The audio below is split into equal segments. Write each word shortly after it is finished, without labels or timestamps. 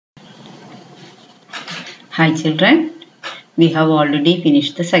Hi children, we have already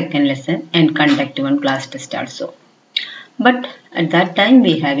finished the second lesson and conduct one class test also. But at that time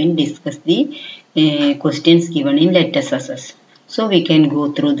we haven't discussed the questions given in let us assess. So we can go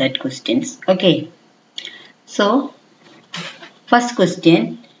through that questions. Okay. So first question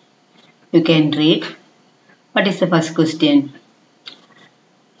you can read. What is the first question?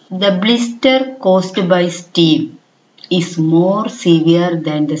 The blister caused by steam is more severe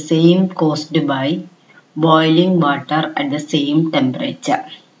than the same caused by boiling water at the same temperature.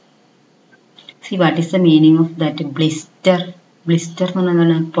 See, what is the meaning of that blister? Blister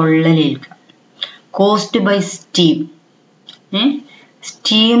caused by steam.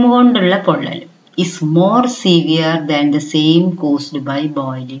 Steam is more severe than the same caused by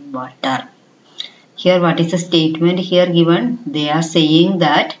boiling water. Here what is the statement here given? They are saying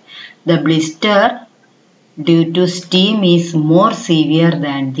that the blister due to steam is more severe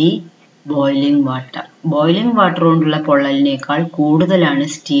than the boiling water. Boiling water കൊണ്ടുള്ള പൊള്ളലിനേക്കാൾ കൂടുതലാണ്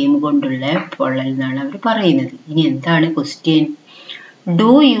steam കൊണ്ടുള്ള പൊള്ളൽ എന്നാണ് അവർ പറയുന്നത്. ഇനി എന്താണ് question?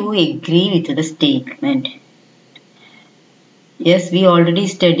 Do you agree with the statement? Yes, we already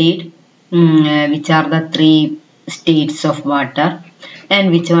studied which are the three states of water and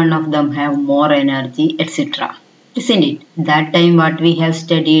which one of them have more energy, etc. Isn't it? That time what we have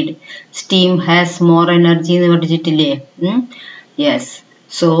studied, steam has more energy എന്ന് പഠിച്ചിട്ടില്ലേ? Yes.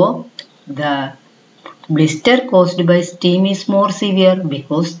 So the blister caused by steam is more severe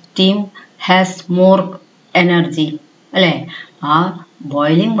because steam has more energy. അല്ലേ? ആ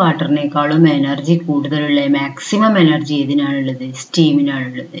boiling വാട്ടറിനേക്കാളും energy കൂടുതലുള്ള maximum energy ഏതിനാണുള്ളത്?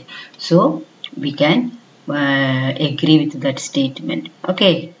 സ്റ്റീമിനാണുള്ളത്. So we can agree with that statement.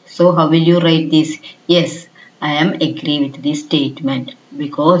 Okay. So how will you write this? Yes, I am agree with this statement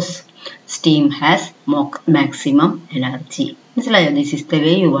because steam has maximum energy. This is the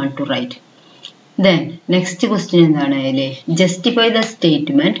way you want to write. Then next question എന്താണ്? Justify the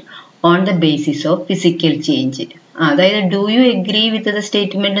statement on the basis of physical change. അതായത് do you agree with the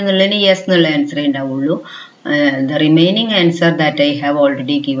statement എന്നുള്ളതിന് yes എന്നുള്ള answer ഉണ്ടാവുള്ളൂ. The remaining answer that I have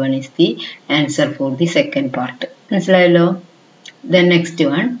already given is the answer for the second part. മനസ്സിലായല്ലോ? Then next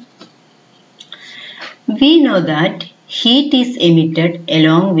one. We know that heat is emitted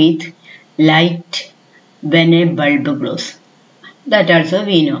along with light when a bulb glows. That also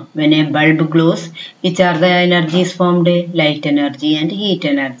we know. When a bulb glows, which are the energies formed? Light energy and heat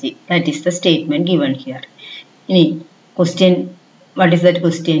energy. That is the statement given here. Question. What is that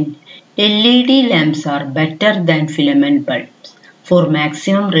question? LED lamps are better than filament bulbs for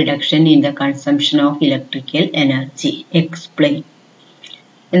maximum reduction in the consumption of electrical energy. Explain.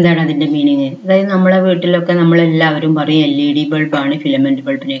 എന്താണ് അതിൻ്റെ meaning? അതായത് നമ്മളെ വീട്ടിലൊക്കെ നമ്മളെല്ലാവരും പറയും LED ബൾബാണ് filament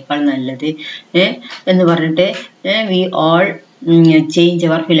ബൾബിനേക്കാൾ നല്ലത് എന്ന് പറഞ്ഞിട്ട് we all change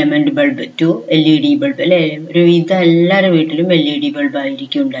our filament bulb to LED bulb അല്ലേ? ഒരു ഇതെല്ലാവരുടെ വീട്ടിലും LED ബൾബ്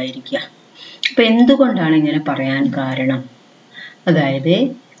ആയിരിക്കും ഉണ്ടായിരിക്കുക. അപ്പം എന്തുകൊണ്ടാണ് ഇങ്ങനെ പറയാൻ കാരണം? അതായത്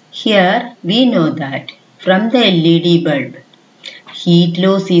here we know that from the LED bulb heat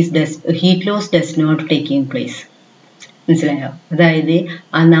loss does not taking place. മനസ്സിലായോ? അതായത്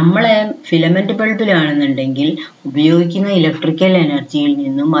നമ്മളെ ഫിലമെന്റ് ബൾബിലാണെന്നുണ്ടെങ്കിൽ ഉപയോഗിക്കുന്ന ഇലക്ട്രിക്കൽ എനർജിയിൽ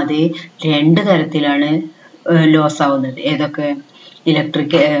നിന്നും അത് രണ്ട് തരത്തിലാണ് ലോസ് ആവുന്നത്. ഏതൊക്കെ?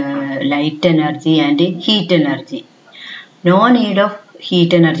 Light energy and heat energy. No need of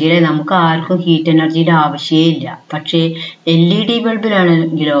heat energy. അല്ലെ, നമുക്ക് ആർക്കും ഹീറ്റ് എനർജിയുടെ ആവശ്യമേ ഇല്ല. പക്ഷേ LED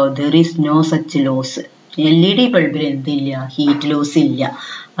ബൾബിലാണെങ്കിലോ there is no such loss. LED ബൾബിൽ എന്തില്ല? ഹീറ്റ് ലോസ് ഇല്ല.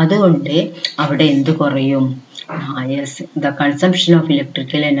 അതുകൊണ്ട് അവിടെ എന്ത് കുറയും? Yes, the consumption of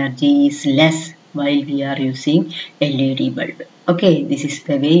electrical energy is less while we are using LED bulb. Okay, this is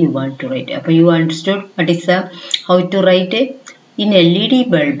the way you want to write. So you understood what is how to write it? In LED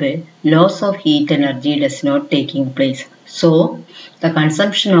bulb, loss of heat energy does not taking place. So the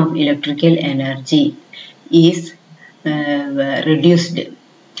consumption of electrical energy is reduced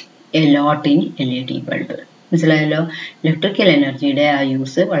a lot in LED bulb. മനസ്സിലായല്ലോ? Electrical എനർജിയുടെ ആ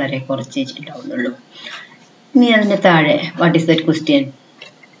use വളരെ കുറച്ചിട്ടുണ്ടാവുന്നുള്ളൂ. ഇനി അതിൻ്റെ താഴെ what is that question?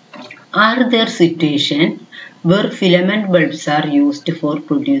 Are there situation were filament bulbs are used for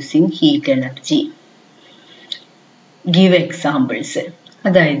producing heat energy? Give examples.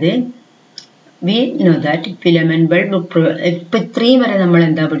 അതായത് we know that filament bulb ഇപ്പം ഇത്രയും വരെ നമ്മൾ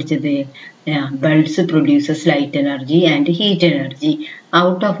എന്താ പഠിച്ചത്? Bulbs produces light energy and heat energy.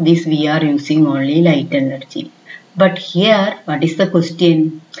 Out of this V are using only light energy. But here what is the question?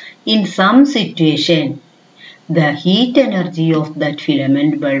 In some situation the heat energy of that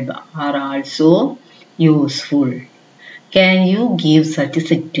filament bulb are also useful. Can you give such a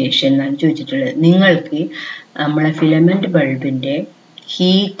situation? എന്നാണ് ചോദിച്ചിട്ടുള്ളത്. നിങ്ങൾക്ക് നമ്മളെ filament ബൾബിൻ്റെ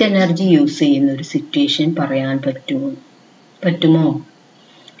heat energy use ചെയ്യുന്ന ഒരു situation പറയാൻ പറ്റുമോ?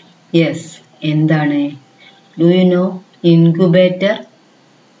 Yes. എന്താണ്? Do you know incubator?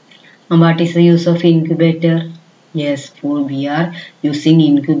 What is the use of incubator? Yes, we are using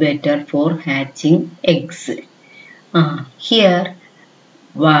incubator for hatching eggs. Here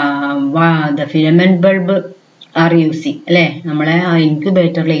the filament bulb are using. അല്ലേ, നമ്മളെ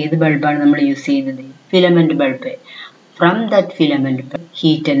ഇൻക്യുബേറ്ററിൽ ഏത് ബൾബാണ് നമ്മൾ യൂസ് ചെയ്യുന്നത്? Filament bulb. From that filament bulb,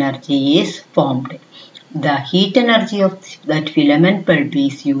 heat energy is formed. The heat energy of that filament bulb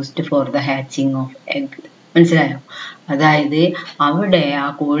is used for the hatching of egg. മനസ്സിലായോ? അതായത് അവിടെ ആ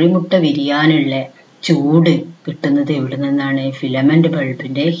കോഴിമുട്ട വിരിയാനുള്ള ചൂട് കിട്ടുന്നത് എവിടെ നിന്നാണ്? ഫിലമെന്റ്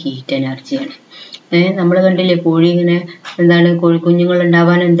ബൾബിന്റെ ഹീറ്റ് എനർജിയാണ്. നമ്മൾ കണ്ടില്ലേ, കോഴി ഇങ്ങനെ എന്താണ്, കോഴിക്കുഞ്ഞുങ്ങൾ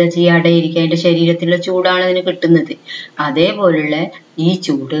ഉണ്ടാവാൻ എന്താ ചെയ്യുക? അടയിരിക്കുക. അതിന്റെ ശരീരത്തിലുള്ള ചൂടാണ് അതിന് കിട്ടുന്നത്. അതേപോലുള്ള ഈ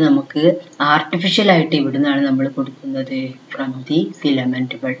ചൂട് നമുക്ക് ആർട്ടിഫിഷ്യൽ ആയിട്ട് ഇവിടെ നിന്നാണ് നമ്മൾ കൊടുക്കുന്നത്? From the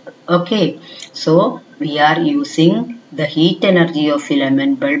filament bulb. Okay, so we are using the heat energy of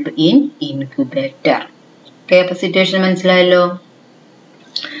filament bulb in incubator. Okay, അപ്പൊ സിറ്റുവേഷൻ മനസ്സിലായല്ലോ.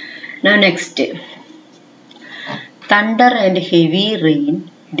 Now next, thunder and heavy rain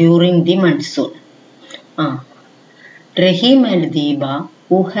during the monsoon. Rahim and Deeba,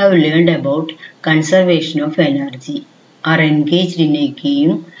 who have learned about conservation of energy, are engaged in a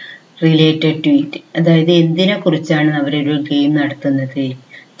game related to it. അതായത് എന്തിനെ കുറിച്ചാണ് അവരൊരു game നടത്തുന്നത്?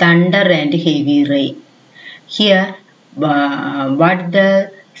 Thunder and heavy rain. Here, what the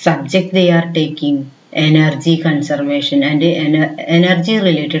subject they are taking? Energy conservation and energy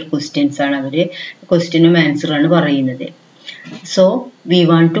related questions ആണ് അവര് ക്വസ്റ്റ്യനും answer ആണ് പറയുന്നത്. So we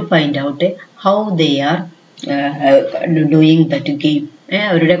want to find out how they are doing that game.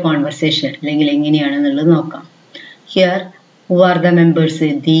 അവരുടെ conversation അല്ലെങ്കിൽ എങ്ങനെയാണെന്നുള്ളത് നോക്കാം. Here, who are the members?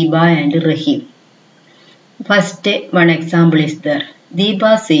 Deeba and Rahim. First one example is there.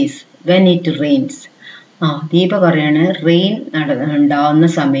 Deeba says when it rains. Deepa പറയാണ് rain ഉണ്ടാവുന്ന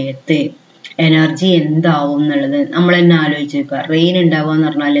സമയത്ത് energy എന്താവും എന്നുള്ളത് നമ്മൾ തന്നെ ആലോചിച്ച് നോക്കുക. റെയിൻ ഉണ്ടാവുക എന്ന്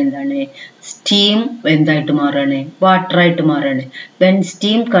പറഞ്ഞാൽ എന്താണ്? സ്റ്റീം എന്തായിട്ട് മാറാണ്? വാട്ടർ ആയിട്ട് മാറാണ്. When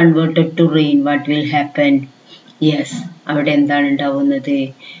steam converted to rain, what will happen? Yes, അവിടെ എന്താണ് ഉണ്ടാവുന്നത്?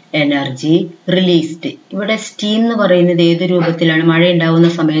 Energy released. ഇവിടെ സ്റ്റീം എന്ന് പറയുന്നത് ഏത് രൂപത്തിലാണ്? മഴ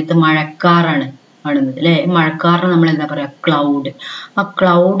ഉണ്ടാവുന്ന സമയത്ത് മഴക്കാറാണ് കാണുന്നത് അല്ലെ. മഴക്കാറിന് നമ്മൾ എന്താ പറയാ? ക്ലൗഡ്. ആ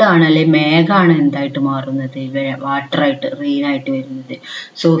ക്ലൗഡ് ആണ് അല്ലെ മേഘാണ് എന്തായിട്ട് മാറുന്നത്? വാട്ടർ ആയിട്ട്, റെയിൻ ആയിട്ട് വരുന്നത്.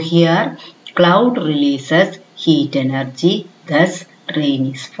 So here cloud releases heat energy, thus rain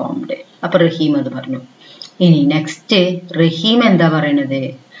is formed. അപ്പൊ റഹീം അത് പറഞ്ഞു. ഇനി നെക്സ്റ്റ് റഹീം എന്താ പറയണത്?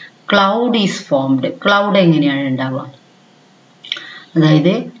 Cloud is formed. ക്ലൗഡ് എങ്ങനെയാണ് ഉണ്ടാവുക?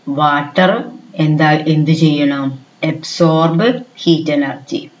 അതായത് വാട്ടർ എന്ത് ചെയ്യണം? Absorb heat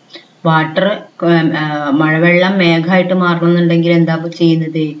energy. വാട്ടർ, മഴവെള്ളം മേഘമായിട്ട് മാറണമെന്നുണ്ടെങ്കിൽ എന്താ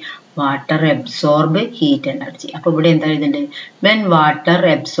ചെയ്യുന്നത്? Water absorb heat energy. അപ്പൊ ഇവിടെ എന്താ എഴുതേണ്ടത്? When water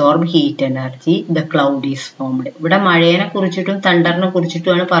absorb heat energy the cloud is formed. ഇവിടെ മഴയെ കുറിച്ചിട്ടും തണ്ടറിനെ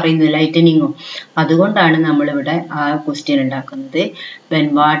കുറിച്ചിട്ടുമാണ് പറയുന്നത്, ലൈറ്റനിങ്ങും. അതുകൊണ്ടാണ് നമ്മൾ ഇവിടെ ആ ക്വസ്റ്റ്യൻ ഉണ്ടാക്കുന്നത്. When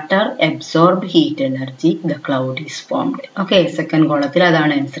water absorb heat energy the cloud is formed. Okay, second കോളത്തിൽ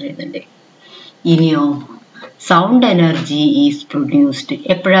അതാണ് ആൻസർ എഴുതേണ്ടത്. ഇനിയോ സൗണ്ട് എനർജി ഈസ് പ്രൊഡ്യൂസ്ഡ്.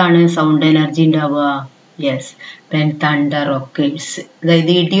 എപ്പോഴാണ് സൗണ്ട് എനർജി ഉണ്ടാവുക? Yes, when thunder occurs. അതായത്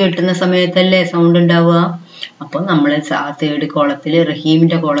ഇടി വെട്ടുന്ന സമയത്തല്ലേ സൗണ്ട് ഉണ്ടാവുക. അപ്പൊ നമ്മൾ ആ തേർഡ് കോളത്തിൽ,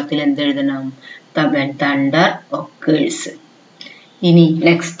 റഹീമിന്റെ കോളത്തിൽ എന്തെഴുതണം? When thunder occurs. ഇനി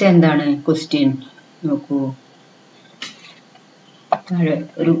നെക്സ്റ്റ് എന്താണ് ക്വസ്റ്റ്യൻ നോക്കൂ. താഴെ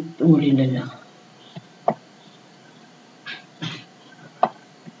ഒരു കൂടി ഉണ്ടല്ലോ.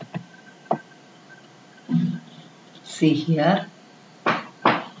 See here.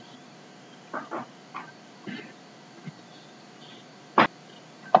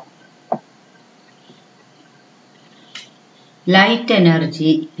 Light energy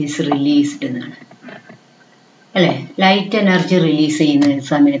is released എന്നാണ് അല്ലെ. ലൈറ്റ് എനർജി റിലീസ് ചെയ്യുന്ന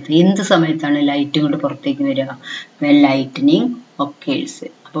സമയത്ത് എന്ത് സമയത്താണ് ലൈറ്റ് കൊണ്ട് പുറത്തേക്ക് വരിക? When lightening occurs.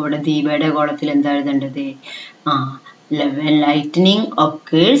 അപ്പൊ ഇവിടെ ദീപയുടെ കോളത്തിൽ എന്താ എഴുതേണ്ടത്? When lightening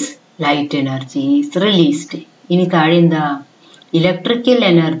occurs light energy is released. ഇനി താഴെ എന്താ? Electrical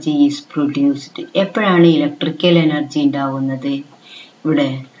energy is produced. എപ്പോഴാണ് ഇലക്ട്രിക്കൽ എനർജി ഉണ്ടാവുന്നത്? ഇവിടെ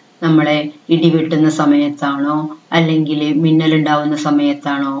നമ്മളെ ഇടിവെട്ടുന്ന സമയത്താണോ അല്ലെങ്കിൽ മിന്നലുണ്ടാവുന്ന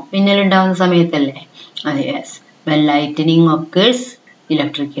സമയത്താണോ? മിന്നലുണ്ടാവുന്ന സമയത്തല്ലേ? അതെ, yes. When lightening occurs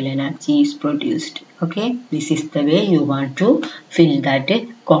electrical energy is produced. Okay, this is the way you want to fill that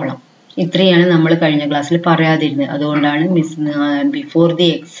column. ഇത്രയാണ് നമ്മൾ കഴിഞ്ഞ ക്ലാസ്സിൽ പറയാതിരുന്നത്. അതുകൊണ്ടാണ് before the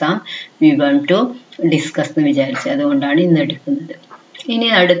exam we want to discuss എന്ന് വിചാരിച്ചത്. അതുകൊണ്ടാണ് ഇന്ന് എടുക്കുന്നത്. ഇനി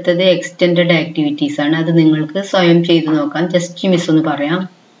അടുത്തത് എക്സ്റ്റെൻഡഡ് ആക്ടിവിറ്റീസ് ആണ്. അത് നിങ്ങൾക്ക് സ്വയം ചെയ്തു നോക്കാം. ജസ്റ്റ് മിസ് ഒന്ന് പറയാം.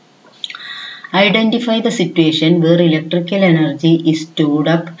 Identify the situation where electrical energy is stored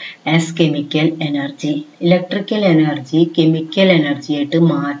up as chemical energy. Electrical energy chemical energy ആയിട്ട്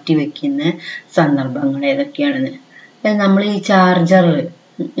മാറ്റി വെക്കുന്ന സന്ദർഭങ്ങൾ ഏതൊക്കെയാണെന്ന്. നമ്മൾ ഈ ചാർജർ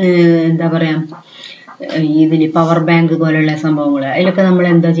എന്താ പറയാ, ഇതിൽ പവർ ബാങ്ക് പോലുള്ള സംഭവങ്ങൾ, അതിലൊക്കെ നമ്മൾ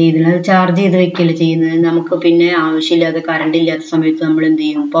എന്താ ചെയ്യുന്നത്, ചാർജ് ചെയ്ത് വെക്കല് ചെയ്യുന്നത്. നമുക്ക് പിന്നെ ആവശ്യമില്ലാതെ കറണ്ട് ഇല്ലാത്ത സമയത്ത് നമ്മൾ എന്ത്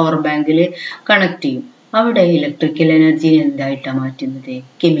ചെയ്യും, പവർ ബാങ്കിൽ കണക്ട് ചെയ്യും. അവിടെ ഇലക്ട്രിക്കൽ എനർജി എന്തായിട്ടാണ് മാറ്റുന്നത്,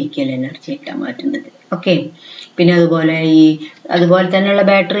 കെമിക്കൽ എനർജി ആയിട്ടാണ് മാറ്റുന്നത്. ഓക്കെ. പിന്നെ അതുപോലെ തന്നെയുള്ള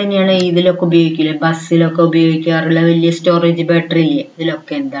ബാറ്ററി തന്നെയാണ് ഇതിലൊക്കെ ഉപയോഗിക്കില്ലേ, ബസ്സിലൊക്കെ ഉപയോഗിക്കാറുള്ള വലിയ സ്റ്റോറേജ് ബാറ്ററി ഇല്ലേ,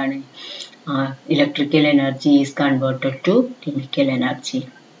 ഇതിലൊക്കെ എന്താണ്, electrical energy is converted to chemical energy.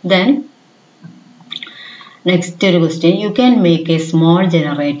 Then next question, you can make a small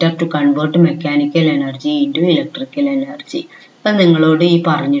generator to convert mechanical energy into electrical energy. അപ്പം നിങ്ങളോട് ഈ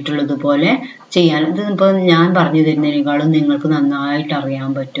പറഞ്ഞിട്ടുള്ളതുപോലെ ചെയ്യാൻ, ഇതിപ്പോൾ ഞാൻ പറഞ്ഞു തരുന്നതിനേക്കാളും നിങ്ങൾക്ക് നന്നായിട്ട് അറിയാൻ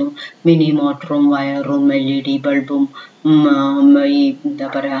പറ്റും. മിനി മോട്ടറും വയറും LED ബൾബും ഈ എന്താ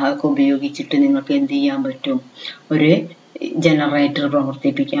പറയുക അതൊക്കെ ഉപയോഗിച്ചിട്ട് നിങ്ങൾക്ക് എന്ത് ചെയ്യാൻ പറ്റും, ഒരു ജനറേറ്റർ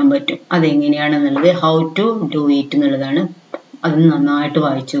പ്രവർത്തിപ്പിക്കാൻ പറ്റും. അതെങ്ങനെയാണെന്നുള്ളത് ഹൗ ടു ഡു ഇറ്റ് എന്നുള്ളതാണ്. അത് നന്നായിട്ട്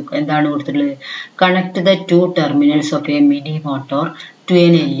വായിച്ചു നോക്കുക. എന്താണ് കൊടുത്തിട്ടുള്ളത്, connect the 2 terminals of A mini motor to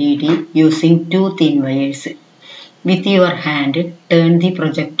N LED using 2 thin wires. With your hand, turn the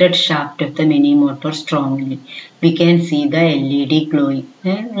projected shaft of the mini motor strongly. We can see the LED glowing.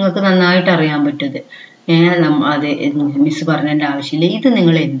 നിങ്ങൾക്ക് നന്നായിട്ട് അറിയാൻ പറ്റുന്നത്. അത് miss പറഞ്ഞതിൻ്റെ ആവശ്യമില്ല. ഇത്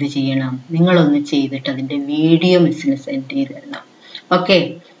നിങ്ങൾ എന്ത് ചെയ്യണം, നിങ്ങളൊന്ന് ചെയ്തിട്ട് അതിൻ്റെ വീഡിയോ മിസ്സിന് സെൻഡ് ചെയ്ത് തരണം. ഓക്കെ.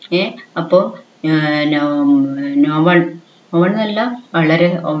 അപ്പോൾ നോവണ്ണല്ല, വളരെ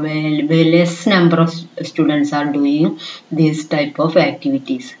less number of students are doing these type of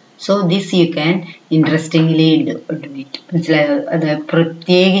activities. So this you can interestingly do it. മനസ്സിലായോ? അത്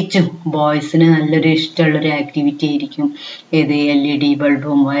പ്രത്യേകിച്ചും ബോയ്സിന് നല്ലൊരു ഇഷ്ടമുള്ളൊരു ആക്ടിവിറ്റി ആയിരിക്കും ഏത്, LED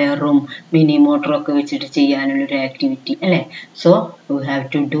ബൾബും വയറും മിനി മോട്ടറും ഒക്കെ വെച്ചിട്ട് ചെയ്യാനുള്ളൊരു ആക്ടിവിറ്റി അല്ലേ. So you have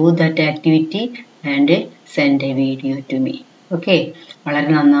to do that activity and send A video to me. Okay. വളരെ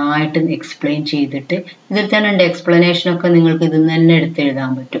നന്നായിട്ട് എക്സ്പ്ലെയിൻ ചെയ്തിട്ട്, ഇതിൽ തന്നെ ഉണ്ട് എക്സ്പ്ലനേഷനൊക്കെ, നിങ്ങൾക്ക് ഇതിൽ നിന്ന് തന്നെ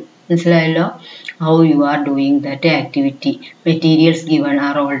എടുത്തെഴുതാൻ പറ്റും. മനസ്സിലായല്ലോ? How you are doing that activity. Materials given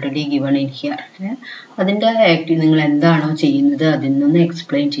are already given in here. അതിൻ്റെ നിങ്ങൾ എന്താണോ ചെയ്യുന്നത് അതിൽ നിന്ന്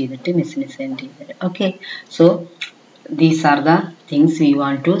എക്സ്പ്ലെയിൻ ചെയ്തിട്ട് മിസ്സിന് സെൻഡ് ചെയ്തത്. Okay. So these are the things we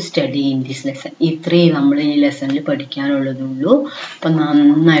want to study in this lesson. ഇത്രയും നമ്മൾ ഈ ലെസണിൽ പഠിക്കാനുള്ളതുള്ളൂ. അപ്പം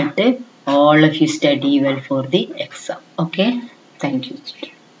നന്നായിട്ട് all of you study well for the exam. Okay. Thank you.